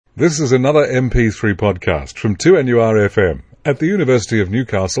This is another MP3 podcast from 2NUR FM at the University of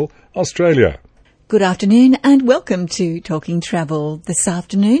Newcastle, Australia. Good afternoon and welcome to Talking Travel this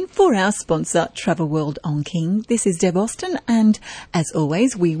afternoon for our sponsor Travel World on King. This is Deb Austin and as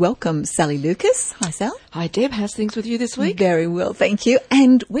always we welcome Sally Lucas. Hi Sal. Hi Deb, how's things with you this week? Very well, thank you.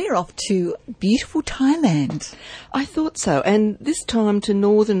 And we're off to beautiful Thailand. I thought so, and this time to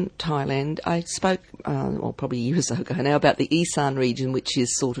northern Thailand. I spoke, probably a year or so ago now, about the Isan region, which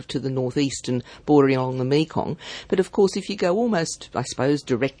is sort of to the northeast and bordering along the Mekong. But of course, if you go almost, I suppose,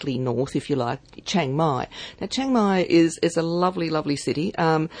 directly north, if you like, Chiang Mai. Now, Chiang Mai is a lovely, lovely city.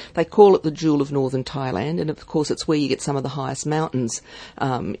 They call it the jewel of northern Thailand, and of course, it's where you get some of the highest mountains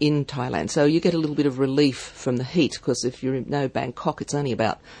in Thailand. So you get a little bit of relief from the heat, because if you know Bangkok, it's only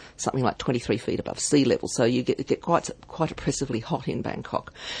about something like 23 feet above sea level, so you get quite oppressively hot in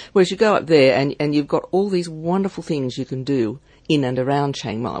Bangkok. Whereas you go up there and you've got all these wonderful things you can do in and around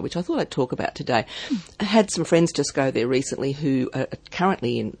Chiang Mai, which I thought I'd talk about today. I had some friends just go there recently who are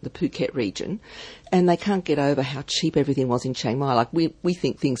currently in the Phuket region, and they can't get over how cheap everything was in Chiang Mai. Like, we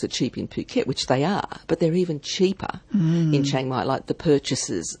think things are cheap in Phuket, which they are, but they're even cheaper in Chiang Mai, like the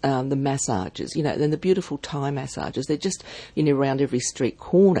purchases, the massages, and the beautiful Thai massages. They're just, around every street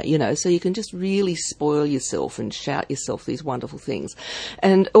corner, so you can just really spoil yourself and shout yourself these wonderful things.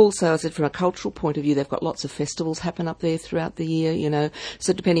 And also, I said, from a cultural point of view, they've got lots of festivals happen up there throughout the year,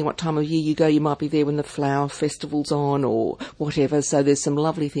 so depending what time of year you go, you might be there when the flower festival's on or whatever, so there's some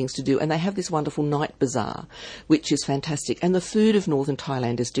lovely things to do. And they have this wonderful night bazaar, which is fantastic. And the food of northern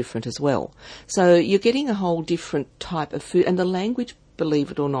Thailand is different as well. So you're getting a whole different type of food, and the language,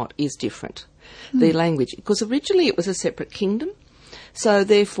 believe it or not, is different. The language, because originally it was a separate kingdom, so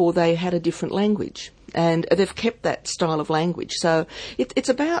therefore they had a different language. And they've kept that style of language. So it's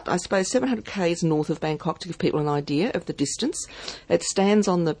about, I suppose, 700 k's north of Bangkok, to give people an idea of the distance. It stands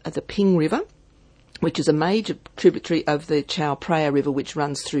on the Ping River, which is a major tributary of the Chao Phraya River, which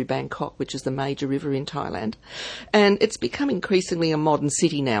runs through Bangkok, which is the major river in Thailand. And it's become increasingly a modern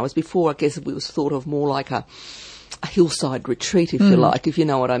city now, as before, I guess, it was thought of more like a hillside retreat, if you like, if you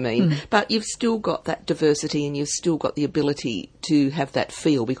know what I mean. But you've still got that diversity, and you've still got the ability to have that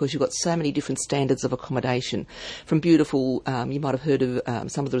feel, because you've got so many different standards of accommodation. From beautiful, you might have heard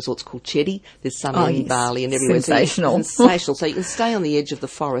of some of the resorts called Chedi. There's some in Bali and everywhere. Sensational. Sensational. So you can stay on the edge of the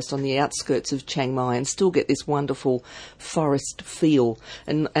forest, on the outskirts of Chiang Mai, and still get this wonderful forest feel.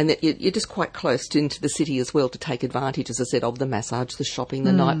 And you're just quite close into the city as well to take advantage, as I said, of the massage, the shopping,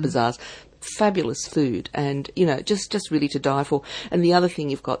 the night bazaars. Fabulous food, and just really to die for. And the other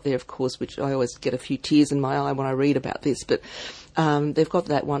thing you've got there, of course, which I always get a few tears in my eye when I read about this, but they've got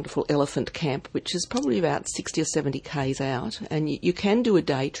that wonderful elephant camp, which is probably about 60 or 70 k's out, and you can do a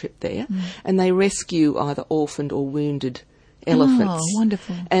day trip there, and they rescue either orphaned or wounded elephants. Oh,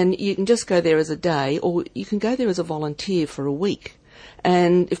 wonderful. And you can just go there as a day, or you can go there as a volunteer for a week.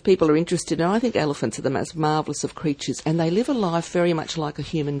 And if people are interested, and I think elephants are the most marvellous of creatures, and they live a life very much like a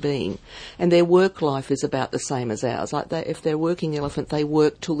human being, and their work life is about the same as ours. Like, if they're a working elephant, they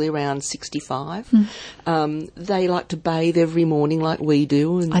work till they're around 65. They like to bathe every morning like we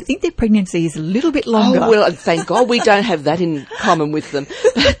do. And I think their pregnancy is a little bit longer. Oh, well, thank God we don't have that in common with them.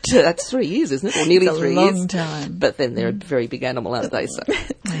 But that's 3 years, isn't it? Or nearly 3 years. It's a long time. But then they're a very big animal, aren't they? So,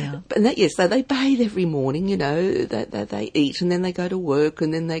 yeah. So they bathe every morning, they eat, and then they go to work,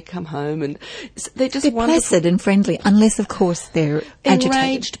 and then they come home, and they're just wonderful. Placid and friendly, unless, of course, they're agitated.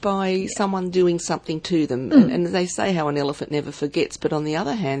 Enraged by someone doing something to them. And they say how an elephant never forgets, but on the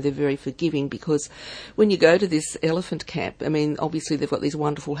other hand, they're very forgiving, because when you go to this elephant camp, I mean, obviously they've got these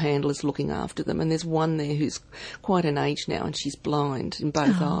wonderful handlers looking after them, and there's one there who's quite an age now, and she's blind in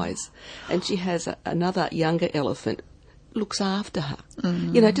both eyes, and she has another younger elephant looks after her,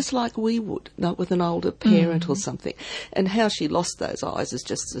 just like we would, not with an older parent or something. And how she lost those eyes is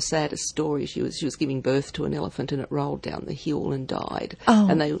just the saddest story. She was giving birth to an elephant, and it rolled down the hill and died.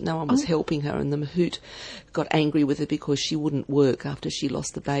 And no one was helping her, and the mahout got angry with her because she wouldn't work after she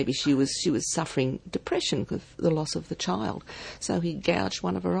lost the baby. She was suffering depression with the loss of the child, so he gouged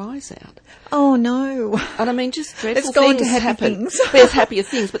one of her eyes out. Oh no! And I mean, just dreadful Let's go on things to happy happen. things. There's happier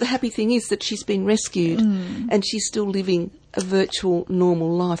things, but the happy thing is that she's been rescued, and she's still living a virtual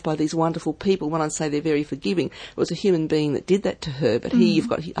normal life by these wonderful people. When I say they're very forgiving, it was a human being that did that to her, but here you've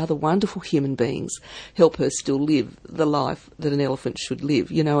got other wonderful human beings help her still live the life that an elephant should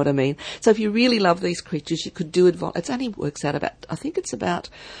live, you know what I mean? So if you really love these creatures, you could do it. It only works out about, I think it's about,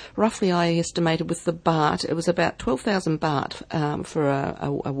 roughly I estimated with the baht, it was about 12,000 baht for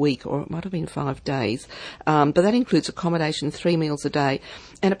a week, or it might have been 5 days. But that includes accommodation, 3 meals a day.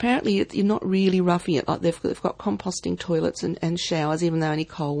 And apparently you're not really roughing it. Like they've got composting toilets baths and showers, even though only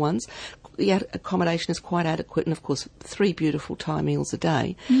cold ones. The accommodation is quite adequate, and of course 3 beautiful Thai meals a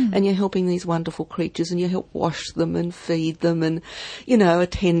day, and you're helping these wonderful creatures, and you help wash them and feed them and, you know,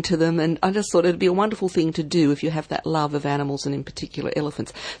 attend to them. And I just thought it'd be a wonderful thing to do if you have that love of animals, and in particular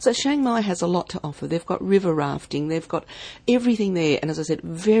elephants. So Chiang Mai has a lot to offer. They've got river rafting, they've got everything there, and as I said,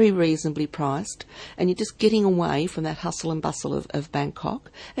 very reasonably priced, and you're just getting away from that hustle and bustle of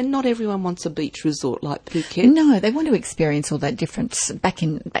Bangkok. And not everyone wants a beach resort like Phuket. No, they want to experience all that difference back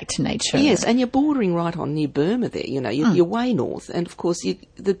to nature. Yes, and you're bordering right on near Burma there, you know, you're way north, and of course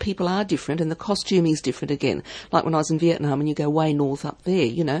the people are different, and the costuming is different again, like when I was in Vietnam and you go way north up there,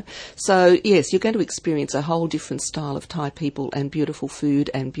 you know. So yes, you're going to experience a whole different style of Thai people and beautiful food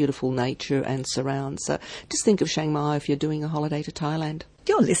and beautiful nature and surrounds. So just think of Chiang Mai if you're doing a holiday to Thailand.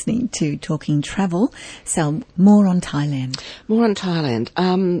 You're listening to Talking Travel. So more on Thailand. More on Thailand.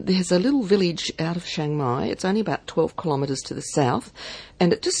 There's a little village out of Chiang Mai. It's only about 12 kilometres to the south,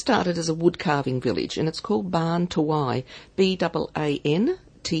 and it just started as a wood carving village, and it's called Ban Tawai, BAAN.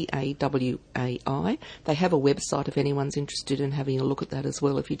 Tawai. They have a website if anyone's interested in having a look at that as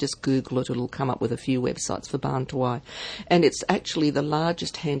well. If you just Google it, it'll come up with a few websites for Ban Tawai. And it's actually the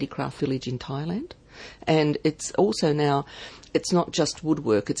largest handicraft village in Thailand. And it's also now, it's not just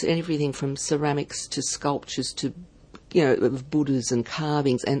woodwork, it's everything from ceramics to sculptures to, you know, of Buddhas and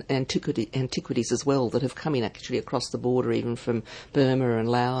carvings and antiquities as well that have come in actually across the border, even from Burma and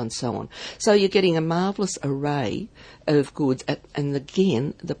Laos and so on. So you're getting a marvellous array of goods, and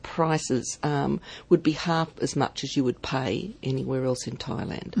again, the prices would be half as much as you would pay anywhere else in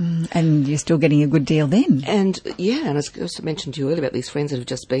Thailand. And you're still getting a good deal then. And yeah, and as I mentioned to you earlier about these friends that have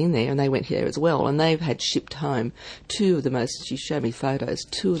just been there, and they went here as well, and they've had shipped home she showed me photos,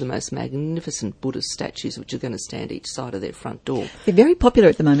 2 of the most magnificent Buddhist statues which are going to stand each side of their front door. They're very popular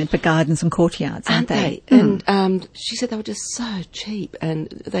at the moment for gardens and courtyards, aren't they? And she said they were just so cheap, and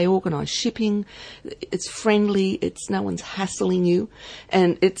they organise shipping. It's friendly. No one's hassling you,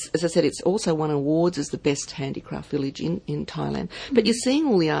 and it's, as I said, it's also won awards as the best handicraft village in Thailand. But you're seeing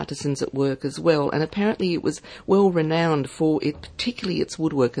all the artisans at work as well, and apparently it was well renowned for it, particularly its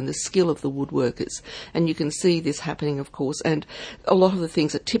woodwork and the skill of the woodworkers. And you can see this happening, of course, and a lot of the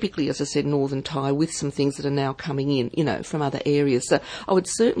things that typically, as I said, northern Thai, with some things that are now coming in, you know, from other areas. So I would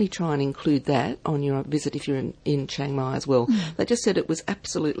certainly try and include that on your visit if you're in Chiang Mai as well. They just said it was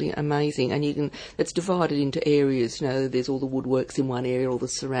absolutely amazing, and it's divided into areas. You know, there's all the woodworks in one area, all the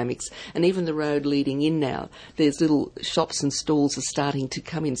ceramics, and even the road leading in now, there's little shops and stalls are starting to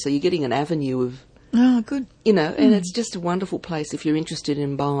come in. So you're getting an avenue of, oh, good. You know, and it's just a wonderful place if you're interested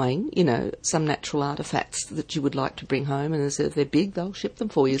in buying, you know, some natural artefacts that you would like to bring home. And as if they're big, they'll ship them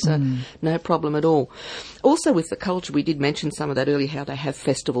for you, so no problem at all. Also with the culture, we did mention some of that earlier, how they have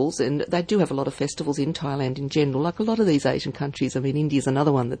festivals, and they do have a lot of festivals in Thailand in general, like a lot of these Asian countries. I mean, India's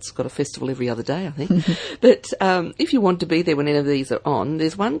another one that's got a festival every other day, I think. But if you want to be there when any of these are on,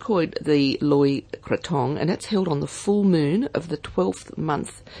 there's one called the Loi Krathong, and that's held on the full moon of the 12th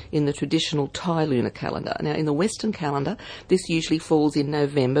month in the traditional Thai lunar calendar. Now, in the Western calendar, this usually falls in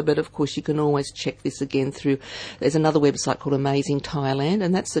November, but of course you can always check this again through. There's another website called Amazing Thailand,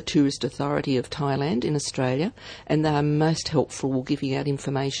 and that's the Tourist Authority of Thailand in Australia, and they are most helpful giving out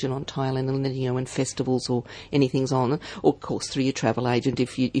information on Thailand and letting you know when festivals or anything's on, or of course through your travel agent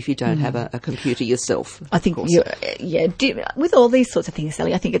if you don't have a computer yourself. I think with all these sorts of things,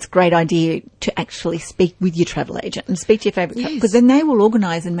 Sally, I think it's a great idea to actually speak with your travel agent and speak to your favourite travel, because then they will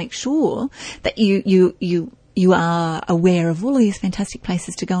organise and make sure that you are aware of all of these fantastic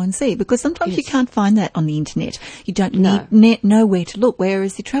places to go and see, because sometimes you can't find that on the internet. You don't know where to look,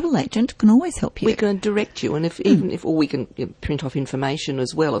 whereas the travel agent can always help you. We can direct you, and if we can print off information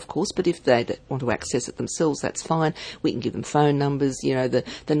as well, of course, but if they want to access it themselves, that's fine. We can give them phone numbers, you know,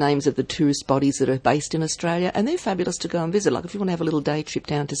 the names of the tourist bodies that are based in Australia, and they're fabulous to go and visit. Like if you want to have a little day trip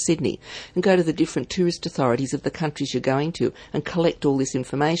down to Sydney and go to the different tourist authorities of the countries you're going to and collect all this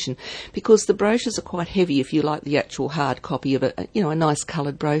information, because the brochures are quite heavy if you like the actual hard copy of a nice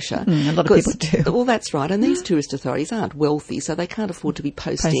coloured brochure. A lot of people do. Well, that's right. And these tourist authorities aren't wealthy, so they can't afford to be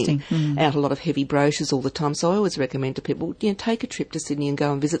posting out a lot of heavy brochures all the time. So I always recommend to people, take a trip to Sydney and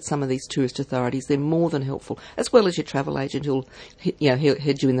go and visit some of these tourist authorities. They're more than helpful, as well as your travel agent who'll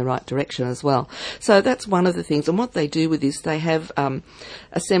head you in the right direction as well. So that's one of the things. And what they do with this, they have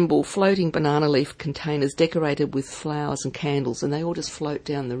assemble floating banana leaf containers decorated with flowers and candles, and they all just float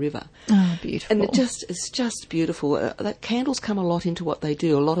down the river. Oh, beautiful. And it's just just beautiful. That candles come a lot into what they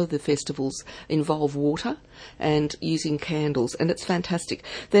do. A lot of the festivals involve water and using candles, and it's fantastic.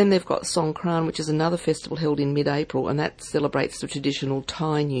 Then they've got Songkran, which is another festival held in mid-April, and that celebrates the traditional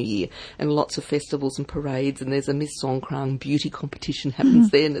Thai New Year, and lots of festivals and parades, and there's a Miss Songkran beauty competition happens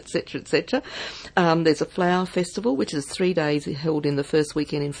there, and etc., etc. There's a flower festival, which is 3 days held in the first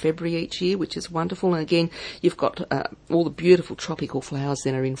weekend in February each year, which is wonderful. And again, you've got all the beautiful tropical flowers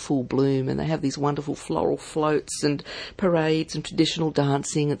then are in full bloom, and they have these wonderful floral floats and parades and traditional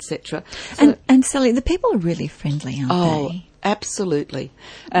dancing, etc. And Sally, the people are really friendly, aren't they? Absolutely.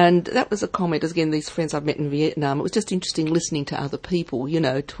 And that was a comment, again, these friends I've met in Vietnam. It was just interesting listening to other people,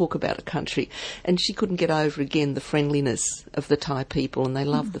 talk about a country. And she couldn't get over, again, the friendliness of the Thai people, and they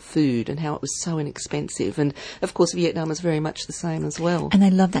loved the food and how it was so inexpensive. And, of course, Vietnam is very much the same as well. And they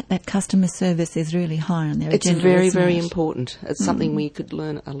love that customer service is really high on their agenda. It's very, very important. It's something we could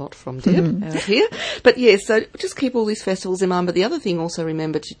learn a lot from, Deb, out here. But, yes, so just keep all these festivals in mind. But the other thing, also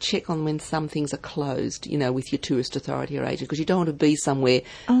remember to check on when some things are closed, with your tourist authority or agent, because you don't want to be somewhere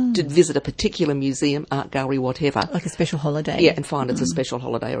to visit a particular museum, art gallery, whatever. Like a special holiday. Yeah, and find it's a special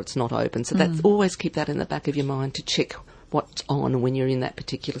holiday or it's not open. So that's always keep that in the back of your mind to check what's on when you're in that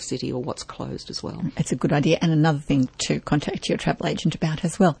particular city or what's closed as well. It's a good idea, and another thing to contact your travel agent about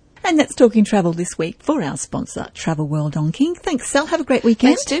as well. And that's Talking Travel this week for our sponsor, Travel World on King. Thanks, Sal. Have a great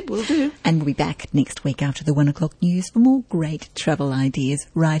weekend. Thanks, Deb. Will do. And we'll be back next week after the 1 o'clock news for more great travel ideas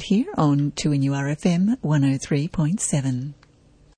right here on 2NURFM 103.7.